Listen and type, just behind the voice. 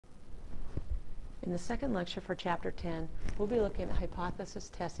In the second lecture for Chapter 10, we'll be looking at hypothesis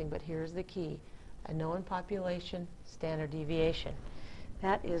testing, but here's the key: a known population, standard deviation.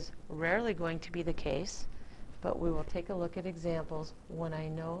 That is rarely going to be the case, but we will take a look at examples when I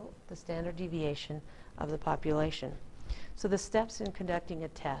know the standard deviation of the population. So the steps in conducting a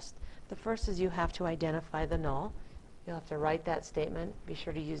test. The first is you have to identify the null. You'll have to write that statement. Be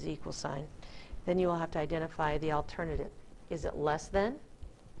sure to use the equal sign. Then you will have to identify the alternative. Is it less than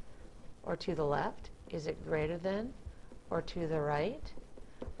or to the left? Is it greater than or to the right?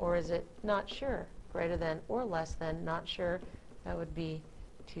 Or is it not sure? Greater than or less than, not sure. That would be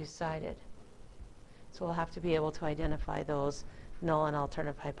two-sided. So we'll have to be able to identify those null and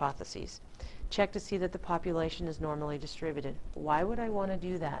alternative hypotheses. Check to see that the population is normally distributed. Why would I want to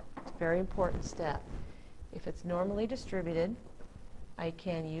do that? It's a very important step. If it's normally distributed, I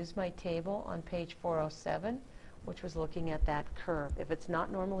can use my table on page 407, which was looking at that curve. If it's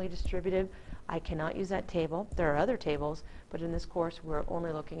not normally distributed, I cannot use that table. There are other tables, but in this course, we're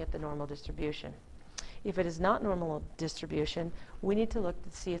only looking at the normal distribution. If it is not normal distribution, we need to look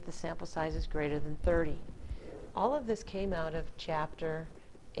to see if the sample size is greater than 30. All of this came out of Chapter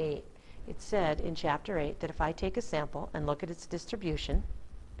 8. It said in Chapter 8 that if I take a sample and look at its distribution,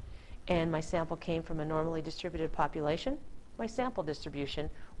 and my sample came from a normally distributed population, my sample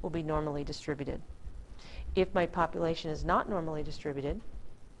distribution will be normally distributed. If my population is not normally distributed,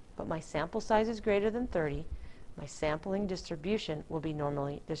 but my sample size is greater than 30, my sampling distribution will be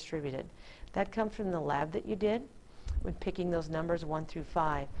normally distributed. That comes from the lab that you did when picking those numbers 1 through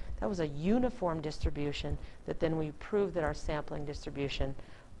 5. That was a uniform distribution that then we proved that our sampling distribution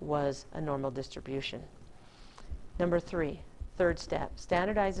was a normal distribution. Number 3, third step,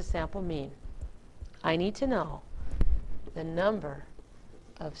 standardize the sample mean. I need to know the number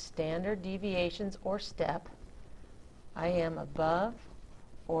of standard deviations or step I am above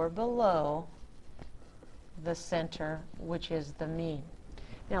or below the center, which is the mean.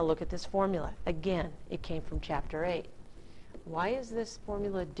 Now look at this formula. Again, it came from Chapter 8. Why is this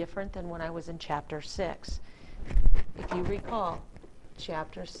formula different than when I was in Chapter 6? If you recall,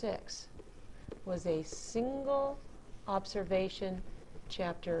 Chapter 6 was a single observation.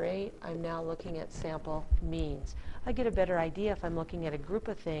 Chapter 8, I'm now looking at sample means. I get a better idea if I'm looking at a group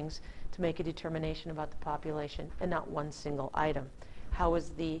of things to make a determination about the population and not one single item. How is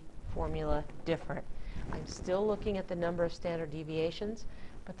the formula different? I'm still looking at the number of standard deviations,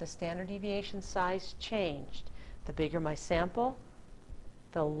 but the standard deviation size changed. The bigger my sample,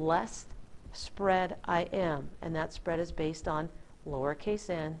 the less spread I am, and that spread is based on lowercase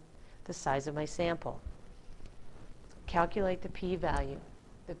n, the size of my sample. Calculate the p-value.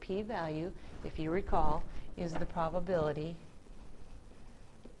 The p-value, if you recall, is the probability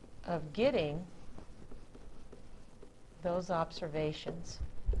of getting those observations.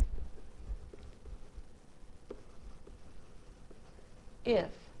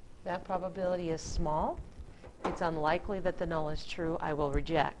 If that probability is small, it's unlikely that the null is true. I will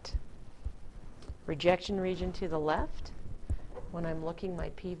reject. Rejection region to the left. When I'm looking my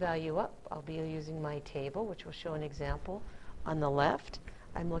p-value up, I'll be using my table, which will show an example. On the left,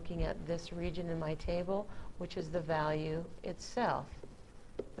 I'm looking at this region in my table, which is the value itself,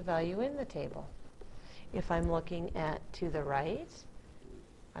 the value in the table. If I'm looking at to the right,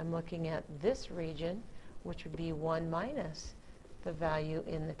 I'm looking at this region, which would be 1 minus the value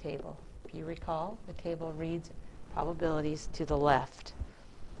in the table. If you recall, the table reads probabilities to the left.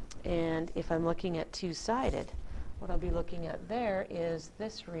 And if I'm looking at two-sided, what I'll be looking at there is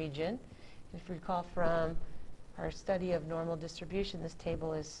this region. If you recall from our study of normal distribution, this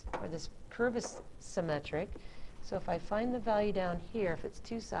table is, or this curve is symmetric. So if I find the value down here, if it's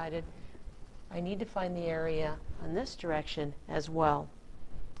two-sided, I need to find the area on this direction as well.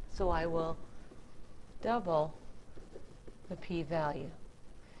 So I will double the p-value.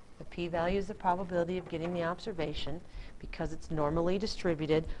 The p-value is the probability of getting the observation. Because it's normally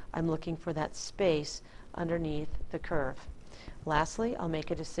distributed, I'm looking for that space underneath the curve. Lastly, I'll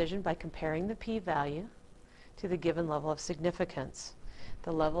make a decision by comparing the p-value to the given level of significance.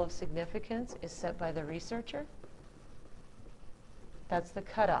 The level of significance is set by the researcher. That's the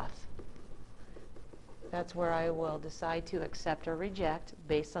cutoff. That's where I will decide to accept or reject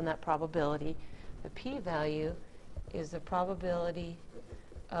based on that probability. The p-value is the probability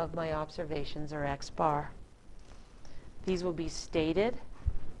of my observations, or x bar. These will be stated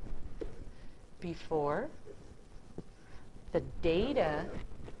before. The data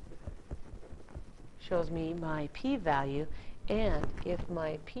shows me my p-value, and if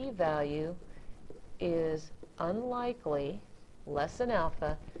my p-value is unlikely, less than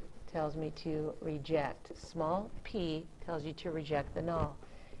alpha, tells me to reject. Small p tells you to reject the null.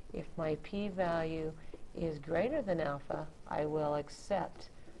 If my p-value is greater than alpha, I will accept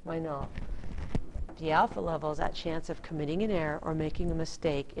my null. The alpha level is that chance of committing an error or making a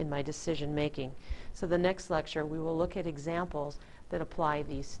mistake in my decision making. So the next lecture we will look at examples that apply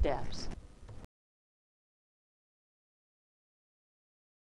these steps.